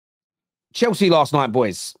Chelsea last night,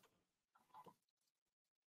 boys.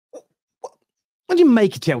 What do you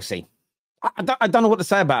make of Chelsea? I don't know what to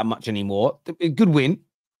say about it much anymore. A good win.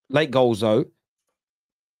 Late goals, though.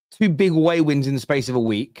 2 big away wins in the space of a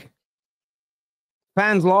week.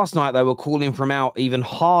 Fans last night, though, were calling for him out even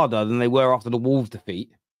harder than they were after the Wolves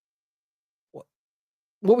defeat. What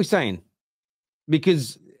are we saying?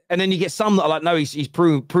 Because, and then you get some that are like, no, he's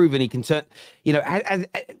proven he can turn,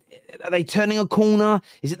 are they turning a corner?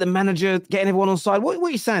 Is it the manager getting everyone on side? What are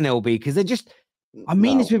you saying, LB? Because they're just, I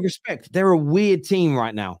mean this with respect. They're a weird team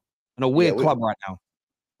right now and a weird club right now.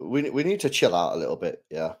 We need to chill out a little bit,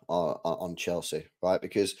 on Chelsea, right?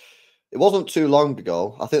 Because it wasn't too long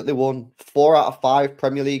ago. I think they won 4 out of 5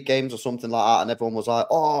 Premier League games or something like that, and everyone was like,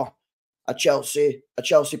 "Oh, a Chelsea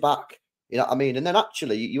back." You know what I mean? And then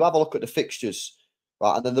actually, you have a look at the fixtures,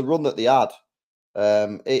 right? And then the run that they had.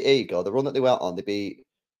 Here you go. The run that they went on. They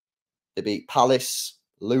beat Palace,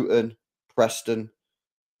 Luton, Preston.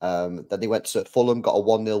 Then they went to Fulham, got a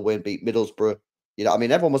 1-0 win, beat Middlesbrough. You know what I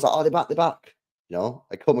mean? Everyone was like, "Oh, they're back." You know,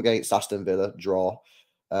 they come against Aston Villa, draw.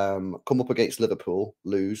 Come up against Liverpool,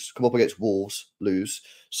 lose. Come up against Wolves, lose.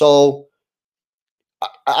 So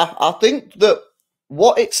I think that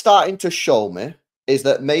what it's starting to show me is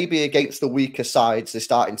that maybe against the weaker sides, they're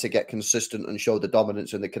starting to get consistent and show the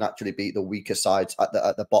dominance, and they can actually beat the weaker sides at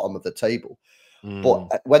the bottom of the table.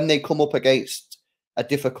 But when they come up against a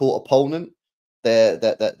difficult opponent,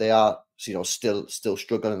 they are still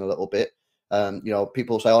struggling a little bit.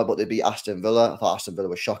 People say, "Oh, but they beat Aston Villa." I thought Aston Villa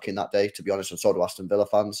was shocking that day, to be honest, and so do Aston Villa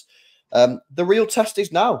fans. The real test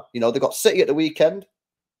is now. They got City at the weekend,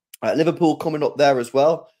 Liverpool coming up there as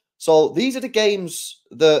well. So these are the games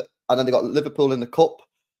and then they got Liverpool in the cup.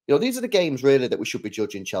 These are the games really that we should be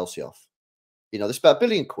judging Chelsea off. They spent £1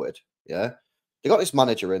 billion. Yeah, they got this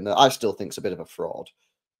manager in that I still think is a bit of a fraud.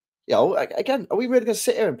 Again, are we really going to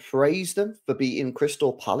sit here and praise them for beating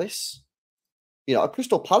Crystal Palace?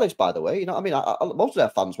 Crystal Palace, by the way, most of their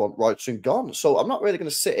fans want Robertson gone. So I'm not really going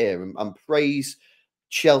to sit here and praise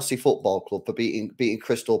Chelsea Football Club for beating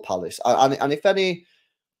Crystal Palace. And if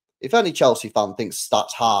any Chelsea fan thinks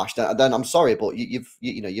that's harsh, then I'm sorry, but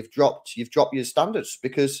you've dropped your standards,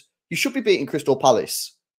 because you should be beating Crystal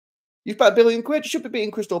Palace. You've bet £1 billion. You should be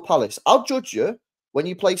beating Crystal Palace. I'll judge you when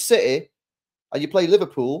you play City and you play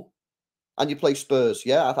Liverpool and you play Spurs.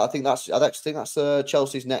 Yeah, I think that's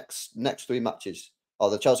Chelsea's next 3 matches. Oh,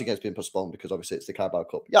 the Chelsea game's been postponed because obviously it's the Carabao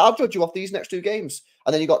Cup. Yeah, I'll judge you off these next 2 games.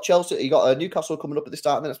 And then you got Chelsea, you got Newcastle coming up at the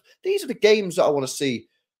start. And then these are the games that I want to see.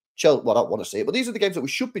 Well, I don't want to see it, but these are the games that we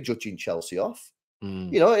should be judging Chelsea off.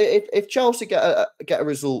 If Chelsea get a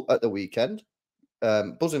result at the weekend,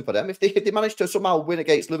 buzzing for them. If they manage to somehow win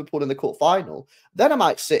against Liverpool in the cup final, then I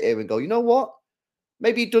might sit here and go, you know what?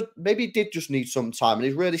 Maybe he did just need some time, and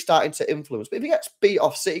he's really starting to influence. But if he gets beat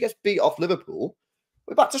off City, gets beat off Liverpool,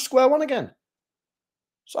 we're back to square one again.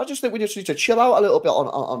 So I just think we just need to chill out a little bit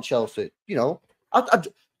on Chelsea. Here's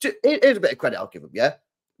a bit of credit I'll give them. Yeah,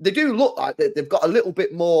 they do look like they've got a little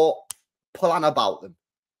bit more plan about them.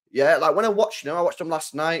 Yeah, like when I watched them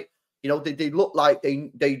last night. They looked like they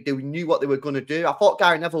knew what they were going to do. I thought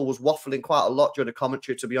Gary Neville was waffling quite a lot during the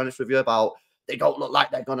commentary, to be honest with you, about they don't look like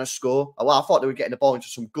they're going to score. Well, I thought they were getting the ball into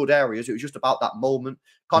some good areas. It was just about that moment.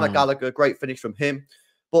 Conor Gallagher, great finish from him.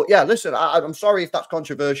 But yeah, listen, I'm sorry if that's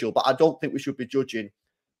controversial, but I don't think we should be judging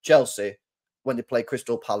Chelsea when they play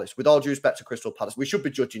Crystal Palace. With all due respect to Crystal Palace, we should be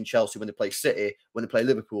judging Chelsea when they play City, when they play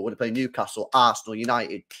Liverpool, when they play Newcastle, Arsenal,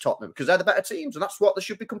 United, Tottenham, because they're the better teams, and that's what they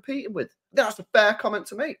should be competing with. That's a fair comment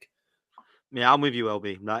to make. Yeah, I'm with you,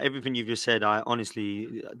 LB. Like, everything you've just said, I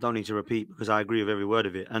honestly don't need to repeat, because I agree with every word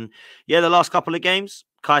of it. And yeah, the last couple of games,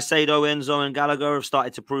 Caicedo, Enzo and Gallagher have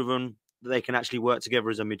started to prove that they can actually work together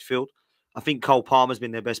as a midfield. I think Cole Palmer's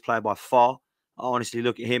been their best player by far. I honestly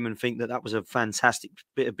look at him and think that was a fantastic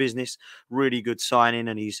bit of business, really good signing.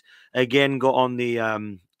 And he's again got on the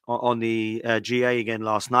GA again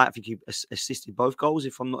last night. I think he assisted both goals,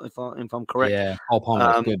 if I'm correct. Yeah, Cole Palmer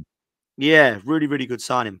was good. Yeah, really, really good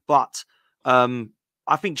signing. But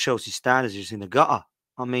I think Chelsea's standards are just in the gutter.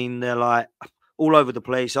 I mean, they're like all over the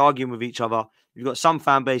place, arguing with each other. You've got some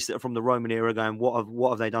fan base that are from the Roman era going, what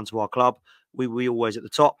have they done to our club? We always at the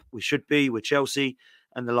top. We should be. We're Chelsea.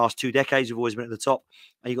 And the last 2 decades, we've always been at the top.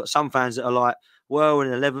 And you've got some fans that are like, well,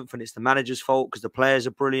 we're in 11th and it's the manager's fault because the players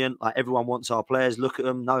are brilliant. Like, everyone wants our players. Look at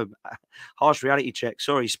them. No, harsh reality check.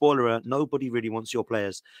 Sorry, spoiler alert. Nobody really wants your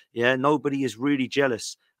players. Yeah, nobody is really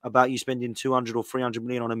jealous about you spending 200 or 300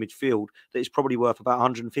 million on a midfield that is probably worth about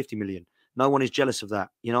 150 million. No one is jealous of that.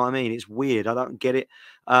 You know what I mean? It's weird. I don't get it.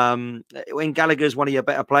 When Gallagher's one of your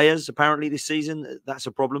better players, apparently this season, that's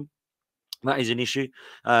a problem. That is an issue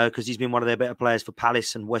because he's been one of their better players for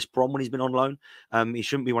Palace and West Brom when he's been on loan. He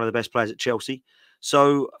shouldn't be one of the best players at Chelsea.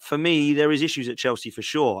 So for me, there is issues at Chelsea for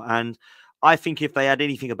sure. And I think if they had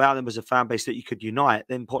anything about them as a fan base that you could unite,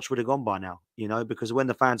 then Poch would have gone by now, because when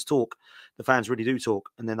the fans talk, the fans really do talk,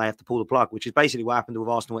 and then they have to pull the plug, which is basically what happened with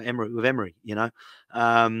Arsenal with Emery,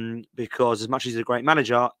 because as much as he's a great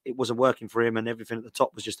manager, it wasn't working for him and everything at the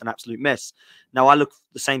top was just an absolute mess. Now, I look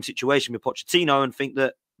at the same situation with Pochettino and think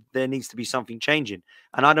that there needs to be something changing.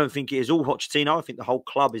 And I don't think it is all Pochettino. I think the whole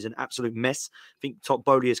club is an absolute mess. I think Todd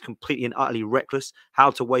Bowley is completely and utterly reckless. How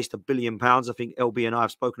to waste £1 billion. I think LB and I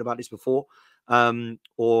have spoken about this before.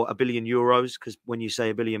 Or €1 billion, because when you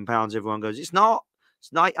say £1 billion, everyone goes, it's not. It's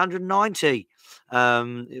 890,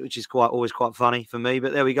 which is always quite funny for me.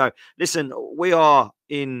 But there we go. Listen, we are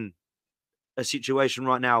in a situation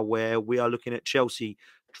right now where we are looking at Chelsea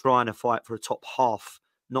trying to fight for a top half,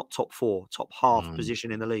 not top four, top half position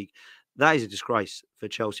in the league. That is a disgrace for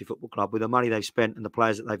Chelsea Football Club with the money they've spent and the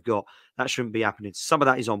players that they've got. That shouldn't be happening. Some of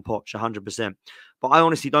that is on Poch, 100%. But I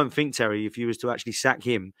honestly don't think, Terry, if you was to actually sack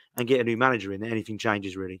him and get a new manager in, that anything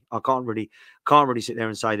changes really. I can't really sit there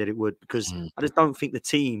and say that it would, because I just don't think the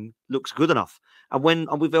team looks good enough. And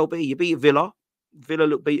with LB, you beat Villa. Villa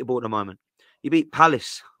look beatable at the moment. You beat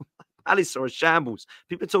Palace. Palace are a shambles.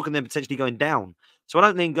 People are talking them potentially going down. So I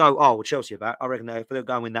don't then go, oh, well, Chelsea are back. I reckon they'll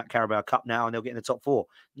go and win that Carabao Cup now and they'll get in the top four.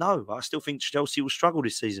 No, I still think Chelsea will struggle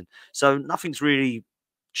this season. So nothing's really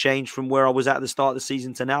changed from where I was at the start of the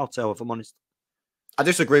season to now, if I'm honest. I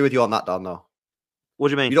disagree with you on that, Dan, though. What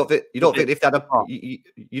do you mean? You don't think if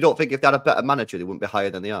they had a better manager, they wouldn't be higher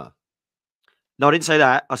than they are? No, I didn't say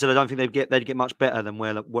that. I said I don't think they'd get much better than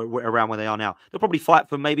where around where they are now. They'll probably fight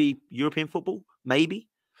for maybe European football, maybe.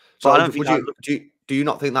 So but I don't think do you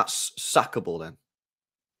not think that's sackable then?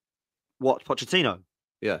 What, Pochettino?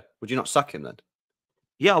 Yeah. Would you not sack him then?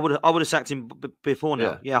 Yeah, I would have sacked him before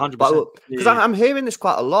now. Yeah, 100%. Because I'm hearing this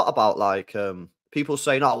quite a lot about people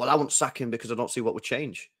saying, "Oh, well, I won't sack him because I don't see what would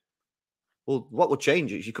change." Well, what would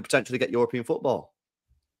change is you could potentially get European football.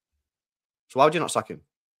 So why would you not sack him?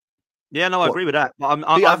 Yeah, no, I agree with that. But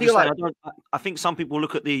I think some people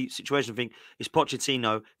look at the situation and think it's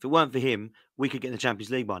Pochettino. If it weren't for him, we could get in the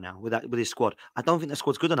Champions League by now with his squad. I don't think that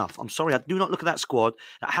squad's good enough. I'm sorry, I do not look at that squad.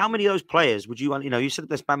 How many of those players would you? You said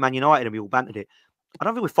that's Man United and we all bantered it. I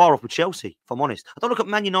don't think we're far off with Chelsea, if I'm honest. I don't look at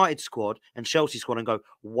Man United squad and Chelsea squad and go,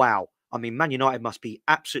 wow. I mean, Man United must be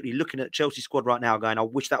absolutely looking at Chelsea squad right now going, I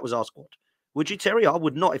wish that was our squad. Would you, Terry? I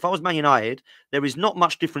would not. If I was Man United, there is not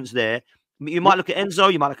much difference there. You might look at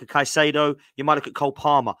Enzo, you might look at Caicedo, you might look at Cole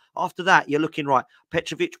Palmer. After that, you're looking right.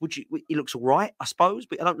 Petrovic, he looks all right, I suppose,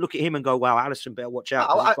 but I don't look at him and go, wow, Alisson better watch out.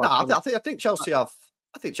 I think Chelsea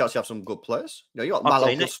have some good players. You got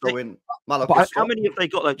Malo Gusto in. How many have they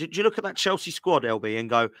got? Though? Did you look at that Chelsea squad, LB, and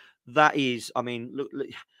go, that is? I mean, look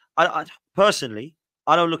I personally,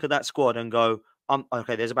 I don't look at that squad and go,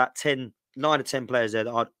 okay. There's about 9 or 10 players there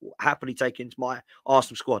that I'd happily take into my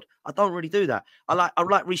Arsenal squad. I don't really do that. I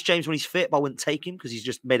like Reece James when he's fit, but I wouldn't take him because he's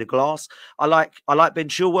just made of glass. I like Ben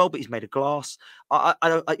Chilwell, but he's made of glass.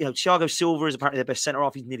 Thiago Silva is apparently their best centre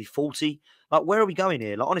half. He's nearly 40. Like, where are we going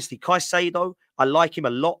here? Like, honestly, Caicedo, I like him a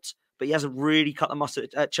lot, but he hasn't really cut the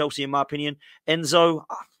mustard at Chelsea, in my opinion. Enzo,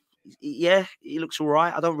 yeah, he looks all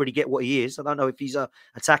right. I don't really get what he is. I don't know if he's a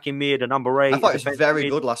attacking mid, a number 8. I thought he was very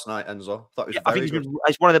good last night, Enzo. I think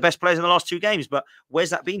he's one of the best players in the last 2 games. But where's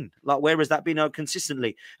that been? Like, where has that been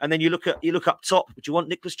consistently? And then you look up top. Do you want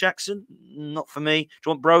Nicholas Jackson? Not for me. Do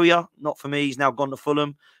you want Broja? Not for me. He's now gone to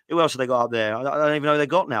Fulham. Who else have they got up there? I don't even know who they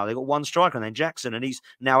got now. They got one striker and then Jackson, and he's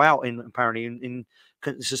now out apparently in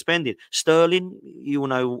suspended. Sterling, you will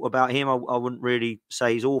know about him. I wouldn't really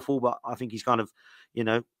say he's awful, but I think he's kind of,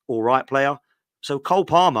 all right player. So Cole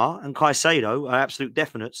Palmer and Caicedo are absolute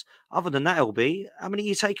definites. Other than that, LB, how many are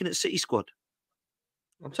you taking at City squad?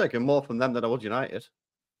 I'm taking more from them than I would United.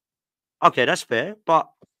 Okay, that's fair. But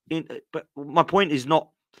my point is not.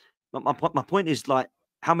 My point is, like,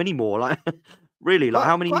 how many more? Like, really, like,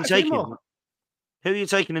 how many are you taking? Who are you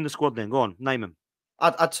taking in the squad then? Go on, name them.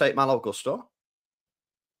 I'd take Malo Gusto.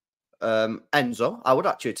 Enzo. I would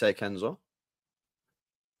actually take Enzo.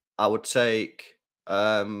 I would take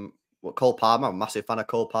Cole Palmer. I'm a massive fan of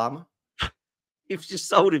Cole Palmer. You've just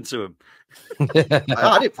sold him to him.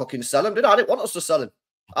 I didn't fucking sell him, did I? I didn't want us to sell him.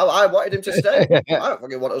 I wanted him to stay. I don't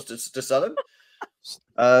fucking want us to sell him.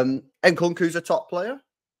 Nkunku's a top player.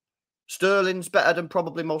 Sterling's better than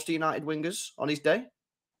probably most United wingers on his day.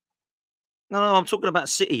 No, I'm talking about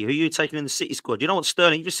City. Who are you taking in the City squad? You know what,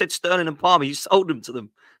 Sterling? You just said Sterling and Palmer. You sold them to them.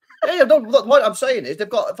 Yeah, no, look, what I'm saying is they've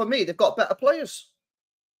got better players.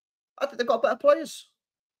 I think they've got better players.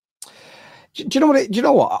 Do you know what? Do you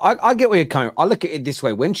know what? I get where you're coming. I look at it this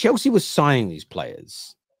way: when Chelsea was signing these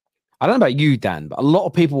players, I don't know about you, Dan, but a lot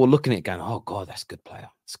of people were looking at it going, "Oh God, that's a good player.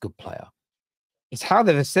 It's a good player." It's how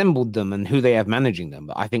they've assembled them and who they have managing them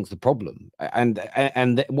that I think is the problem. And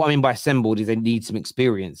what I mean by assembled is they need some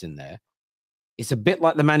experience in there. It's a bit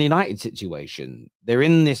like the Man United situation. They're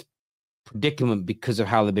in this predicament because of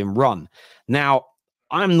how they've been run. Now,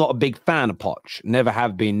 I'm not a big fan of Poch. Never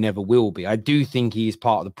have been, never will be. I do think he is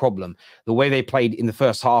part of the problem. The way they played in the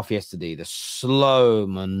first half yesterday, the slow,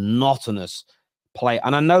 monotonous play.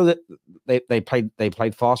 And I know that they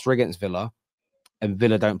played faster against Villa, and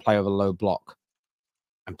Villa don't play over low block.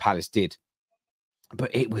 And Palace did.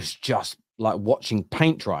 But it was just like watching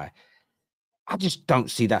paint dry. I just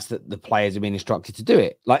don't see that's the players are being instructed to do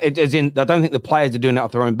it. Like, as in, I don't think the players are doing it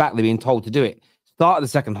off their own back. They're being told to do it. Start of the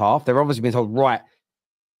second half, they're obviously being told, right,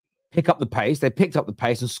 pick up the pace. They picked up the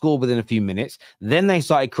pace and scored within a few minutes. Then they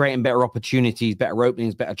started creating better opportunities, better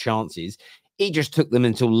openings, better chances. It just took them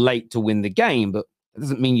until late to win the game, but it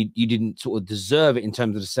doesn't mean you didn't sort of deserve it in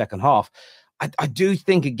terms of the second half. I do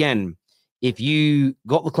think, again, if you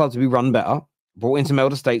got the club to be run better, brought in some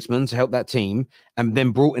elder statesmen to help that team, and then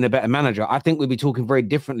brought in a better manager, I think we'd be talking very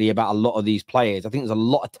differently about a lot of these players. I think there's a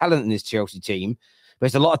lot of talent in this Chelsea team, but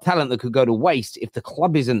it's a lot of talent that could go to waste if the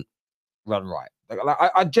club isn't run right.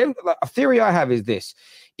 A theory I have is this: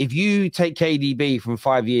 if you take KDB from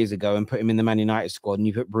 5 years ago and put him in the Man United squad, and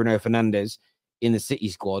you put Bruno Fernandes in the City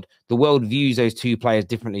squad, the world views those two players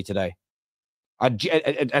differently today.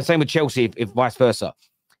 Same with Chelsea, if vice versa.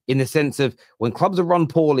 In the sense of when clubs are run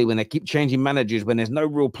poorly, when they keep changing managers, when there's no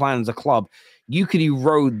real plan as a club, you could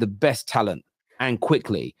erode the best talent and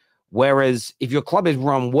quickly. Whereas if your club is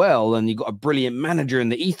run well and you've got a brilliant manager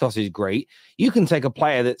and the ethos is great, you can take a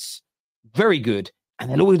player that's very good and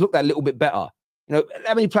they'll always look that little bit better. You know,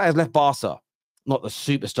 how many players left Barca? Not the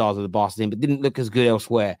superstars of the Barca team, but didn't look as good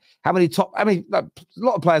elsewhere. A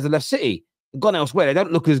lot of players have left City, gone elsewhere. They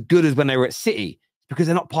don't look as good as when they were at City because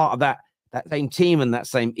they're not part of that same team and that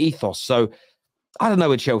same ethos. So I don't know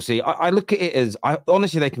with Chelsea. I look at it as,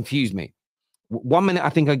 honestly, they confuse me. 1 minute I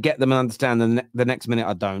think I get them and understand, and the next minute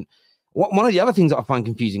I don't. One of the other things that I find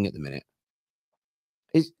confusing at the minute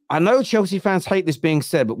is, I know Chelsea fans hate this being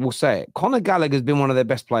said, but we'll say it. Conor Gallagher has been one of their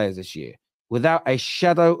best players this year, without a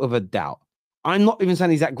shadow of a doubt. I'm not even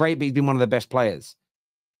saying he's that great, but he's been one of the best players.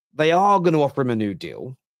 They are going to offer him a new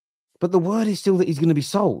deal, but the word is still that he's going to be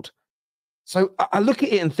sold. So I look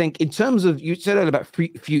at it and think, in terms of, you said earlier about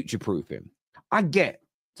future-proofing. I get,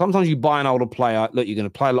 sometimes you buy an older player, look, you're going to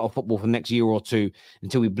play a lot of football for the next year or two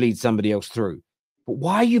until we bleed somebody else through. But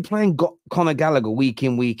why are you playing Conor Gallagher week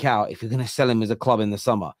in, week out if you're going to sell him as a club in the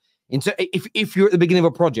summer? If you're at the beginning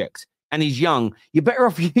of a project and he's young, you're better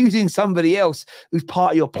off using somebody else who's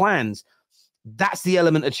part of your plans. That's the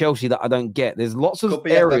element of Chelsea that I don't get. There's lots of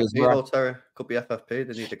areas where could be FFP.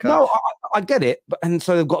 They need to cash. No, I get it, and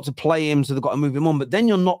so they've got to play him, so they've got to move him on. But then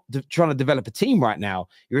you're not trying to develop a team right now.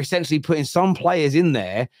 You're essentially putting some players in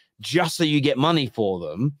there just so you get money for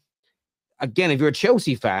them. Again, if you're a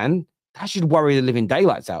Chelsea fan, that should worry the living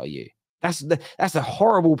daylights out of you. That's a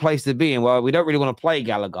horrible place to be in. Well, we don't really want to play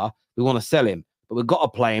Gallagher. We want to sell him. But we've got to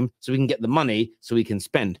play him so we can get the money so we can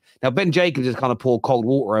spend. Now, Ben Jacobs has kind of poured cold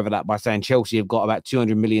water over that by saying Chelsea have got about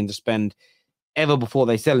 200 million to spend ever before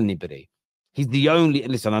they sell anybody. He's the only,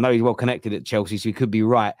 listen, I know he's well connected at Chelsea, so he could be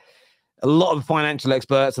right. A lot of financial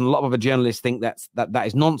experts and a lot of other journalists think that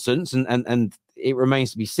is nonsense, and it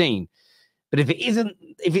remains to be seen. But if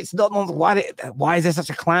it's not nonsense, why is there such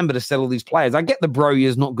a clamber to sell all these players? I get the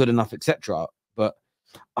Broyer's not good enough, etc. But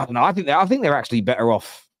I don't know. I think they're actually better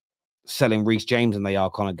off selling Reece James than they are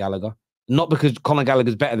Conor Gallagher. Not because Conor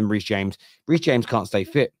Gallagher's better than Reece James. Reece James can't stay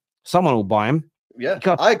fit. Someone will buy him. Yeah,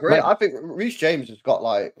 I agree. I think Reece James has got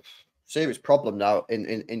like serious problem now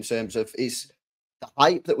in terms of the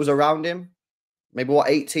hype that was around him. Maybe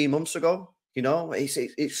 18 months ago. You know,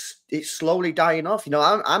 it's slowly dying off. You know,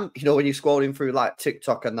 I'm when you're scrolling through like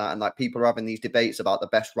TikTok and that, and like people are having these debates about the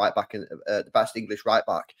best right back and the best English right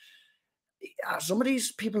back. Some of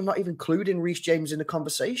these people are not even including Reece James in the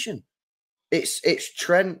conversation. It's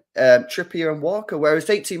Trent, Trippier, and Walker. Whereas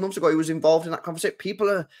 18 months ago he was involved in that conversation. People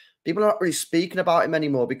are not really speaking about him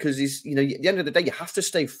anymore because he's, at the end of the day, you have to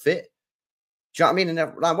stay fit. Do you know what I mean?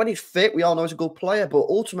 And when he's fit, we all know he's a good player, but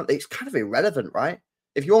ultimately it's kind of irrelevant, right?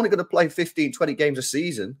 If you're only going to play 15, 20 games a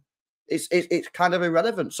season, it's kind of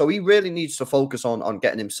irrelevant. So he really needs to focus on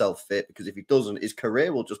getting himself fit, because if he doesn't, his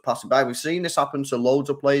career will just pass him by. We've seen this happen to loads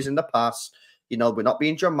of players in the past. We're not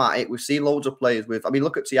being dramatic. We've seen loads of players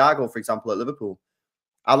look at Thiago, for example, at Liverpool.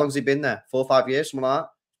 How long's he been there? 4 or 5 years, something like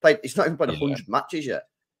that? He's not even played 100 matches yet.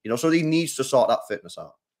 So he needs to sort that fitness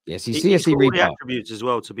out. Yes, he's He's CSC got all the Reaper. attributes as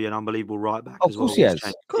well to be an unbelievable right back. Of As well. course he has.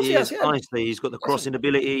 Of course he has, yeah. Honestly, he's got the crossing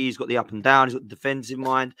ability. He's got the up and down. He's got the defensive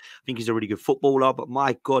mind. I think he's a really good footballer. But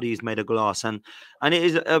my God, he's made of glass, and it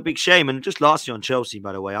is a big shame. And just lastly on Chelsea,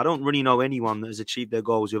 by the way, I don't really know anyone that has achieved their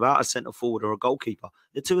goals without a centre forward or a goalkeeper.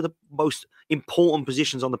 They're two of the most important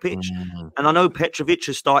positions on the pitch. And I know Petrovic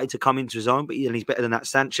has started to come into his own, but he's better than that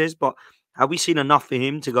Sanchez. But have we seen enough for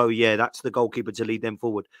him to go? Yeah, that's the goalkeeper to lead them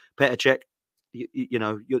forward. Petr Cech. You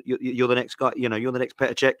know, you're the next guy. You know, you're the next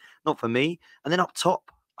Petr Cech. Not for me. And then up top,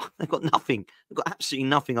 they've got nothing. They've got absolutely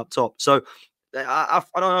nothing up top. So I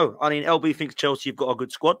don't know. I mean, LB thinks Chelsea have got a good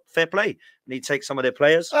squad. Fair play. Need to take some of their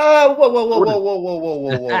players. Whoa, whoa, whoa, whoa, whoa, whoa, whoa, whoa,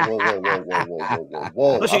 whoa, whoa, whoa, whoa, whoa,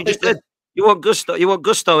 whoa. That's what you just said. You want Gusto. You want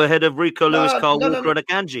Gusto ahead of Rico Lewis, Carl Walker, and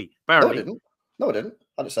Akanji. Apparently, no, I didn't.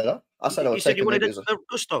 I didn't say that. I said I would said take you wanted him.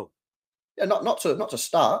 Gusto. Yeah, not to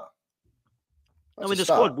start. I mean, the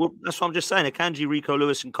squad. Well, that's what I'm just saying. Akanji, Rico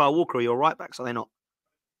Lewis, and Kyle Walker are your right backs, are they not?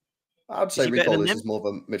 I'd say Rico Lewis is more of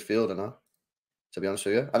a midfielder now, to be honest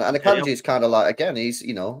with you. And Akanji is kind of like, again, he's,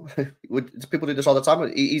 you know, people do this all the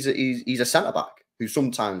time. He's a centre back who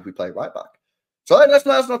sometimes we play right back. So let's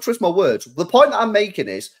not twist my words. The point that I'm making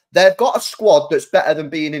is they've got a squad that's better than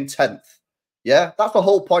being in 10th. Yeah, that's the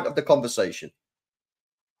whole point of the conversation.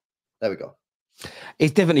 There we go.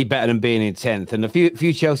 It's definitely better than being in 10th. And a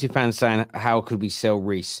few Chelsea fans saying, how could we sell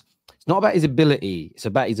Reece? It's not about his ability. It's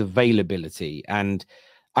about his availability. And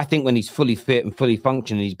I think when he's fully fit and fully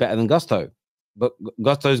functioning, he's better than Gusto. But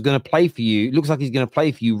Gusto's going to play for you. It looks like he's going to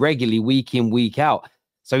play for you regularly, week in, week out.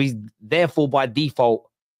 So he's therefore by default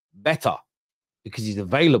better because he's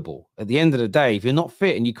available. At the end of the day, if you're not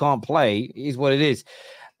fit and you can't play, it is what it is.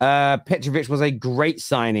 Petrovic was a great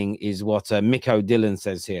signing, is what Miko Dillon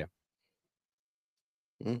says here.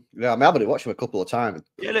 Yeah, I mean, I've been watching him a couple of times.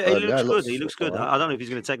 Yeah, he looks good. He looks good. Right. I don't know if he's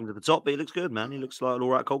going to take him to the top, but he looks good, man. He looks like an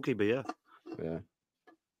all right goalkeeper, yeah. Yeah.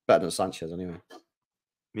 Better than Sanchez, anyway.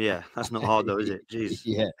 Yeah, that's not hard, though, is it? Jeez.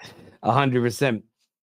 Yeah, 100%.